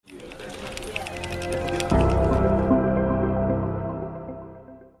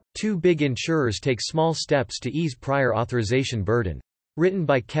Two big insurers take small steps to ease prior authorization burden. Written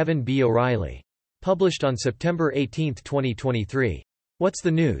by Kevin B. O'Reilly. Published on September 18, 2023. What's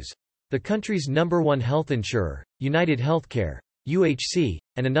the news? The country's #1 health insurer, United Healthcare, UHC,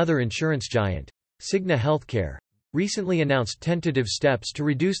 and another insurance giant, Cigna Healthcare, recently announced tentative steps to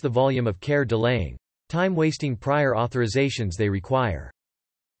reduce the volume of care delaying, time-wasting prior authorizations they require.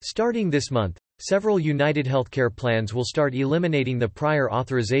 Starting this month, several United Healthcare plans will start eliminating the prior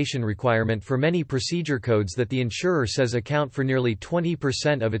authorization requirement for many procedure codes that the insurer says account for nearly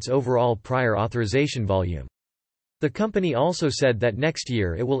 20% of its overall prior authorization volume. The company also said that next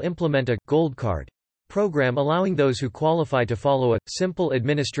year it will implement a Gold Card program allowing those who qualify to follow a simple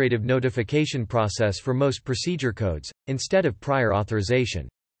administrative notification process for most procedure codes, instead of prior authorization.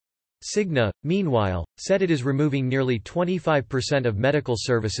 Cigna, meanwhile, said it is removing nearly 25% of medical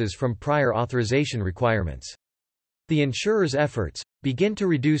services from prior authorization requirements. The insurer's efforts begin to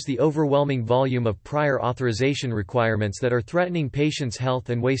reduce the overwhelming volume of prior authorization requirements that are threatening patients'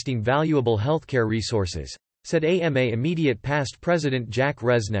 health and wasting valuable healthcare resources, said AMA immediate past president Jack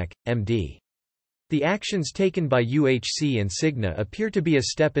Resnick, MD. The actions taken by UHC and Cigna appear to be a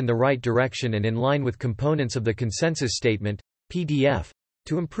step in the right direction and in line with components of the consensus statement, PDF,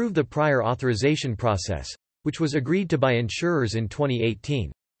 to improve the prior authorization process, which was agreed to by insurers in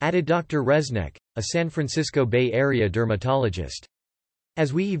 2018, added Dr. Resnick, a San Francisco Bay Area dermatologist.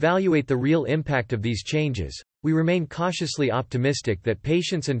 As we evaluate the real impact of these changes, we remain cautiously optimistic that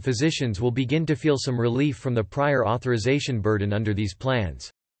patients and physicians will begin to feel some relief from the prior authorization burden under these plans.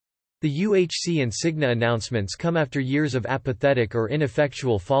 The UHC and Cigna announcements come after years of apathetic or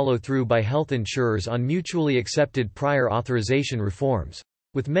ineffectual follow-through by health insurers on mutually accepted prior authorization reforms,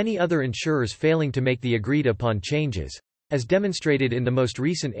 with many other insurers failing to make the agreed-upon changes, as demonstrated in the most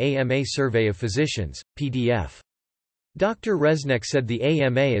recent AMA survey of physicians, PDF. Dr. Resnick said the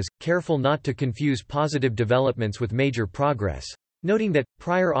AMA is careful not to confuse positive developments with major progress, noting that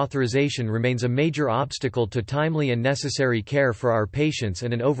prior authorization remains a major obstacle to timely and necessary care for our patients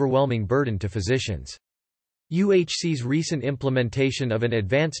and an overwhelming burden to physicians. UHC's recent implementation of an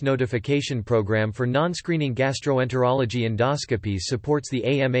advance notification program for non-screening gastroenterology endoscopies supports the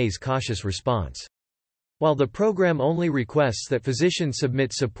AMA's cautious response. While the program only requests that physicians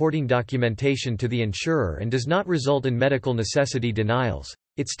submit supporting documentation to the insurer and does not result in medical necessity denials,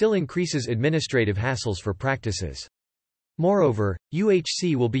 it still increases administrative hassles for practices. Moreover,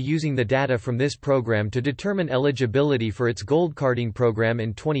 UHC will be using the data from this program to determine eligibility for its Gold Carding program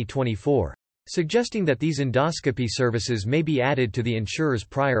in 2024, suggesting that these endoscopy services may be added to the insurer's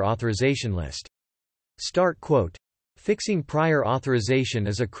prior authorization list. Start quote. Fixing prior authorization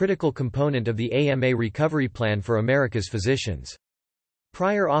is a critical component of the AMA recovery plan for America's physicians.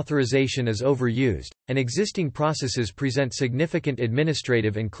 Prior authorization is overused, and existing processes present significant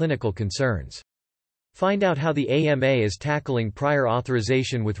administrative and clinical concerns. Find out how the AMA is tackling prior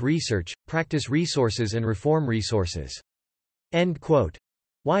authorization with research, practice resources and reform resources. End quote.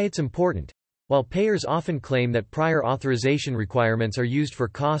 Why it's important. While payers often claim that prior authorization requirements are used for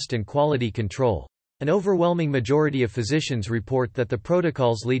cost and quality control, an overwhelming majority of physicians report that the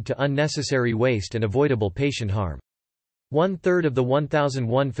protocols lead to unnecessary waste and avoidable patient harm. 1/3 of the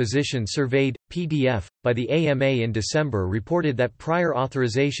 1,001 physicians surveyed, PDF, by the AMA in December reported that prior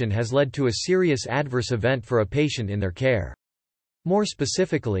authorization has led to a serious adverse event for a patient in their care. More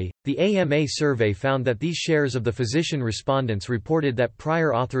specifically, the AMA survey found that these shares of the physician respondents reported that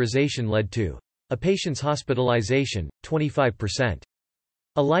prior authorization led to a patient's hospitalization, 25%.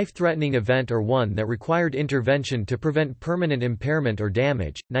 A life-threatening event or one that required intervention to prevent permanent impairment or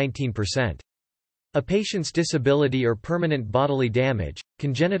damage, 19%. A patient's disability or permanent bodily damage,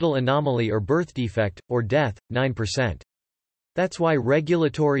 congenital anomaly or birth defect, or death, 9%. That's why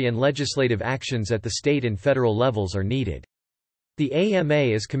regulatory and legislative actions at the state and federal levels are needed. The AMA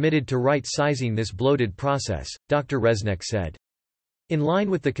is committed to right-sizing this bloated process, Dr. Resnick said. In line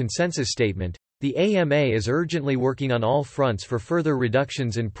with the consensus statement, the AMA is urgently working on all fronts for further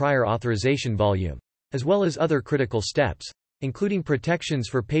reductions in prior authorization volume, as well as other critical steps, including protections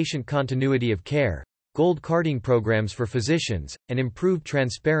for patient continuity of care, gold carding programs for physicians, and improved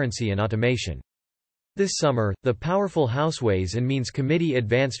transparency and automation. This summer, the powerful House Ways and Means Committee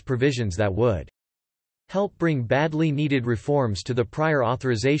advanced provisions that would help bring badly needed reforms to the prior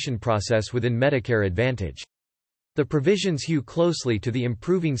authorization process within Medicare Advantage. The provisions hew closely to the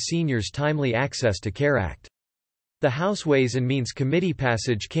Improving Seniors' Timely Access to Care Act. The House Ways and Means Committee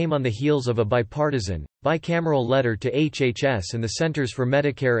passage came on the heels of a bipartisan, bicameral letter to HHS and the Centers for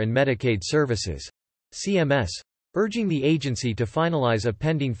Medicare and Medicaid Services, CMS, urging the agency to finalize a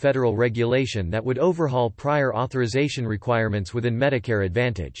pending federal regulation that would overhaul prior authorization requirements within Medicare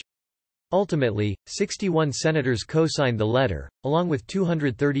Advantage. Ultimately, 61 senators co-signed the letter, along with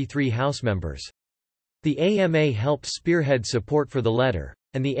 233 House members. The AMA helped spearhead support for the letter,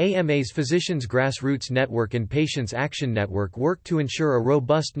 and the AMA's Physicians Grassroots Network and Patients Action Network worked to ensure a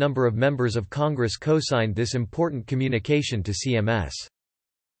robust number of members of Congress co-signed this important communication to CMS.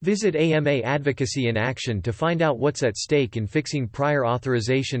 Visit AMA Advocacy in Action to find out what's at stake in fixing prior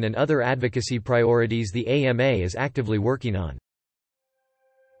authorization and other advocacy priorities the AMA is actively working on.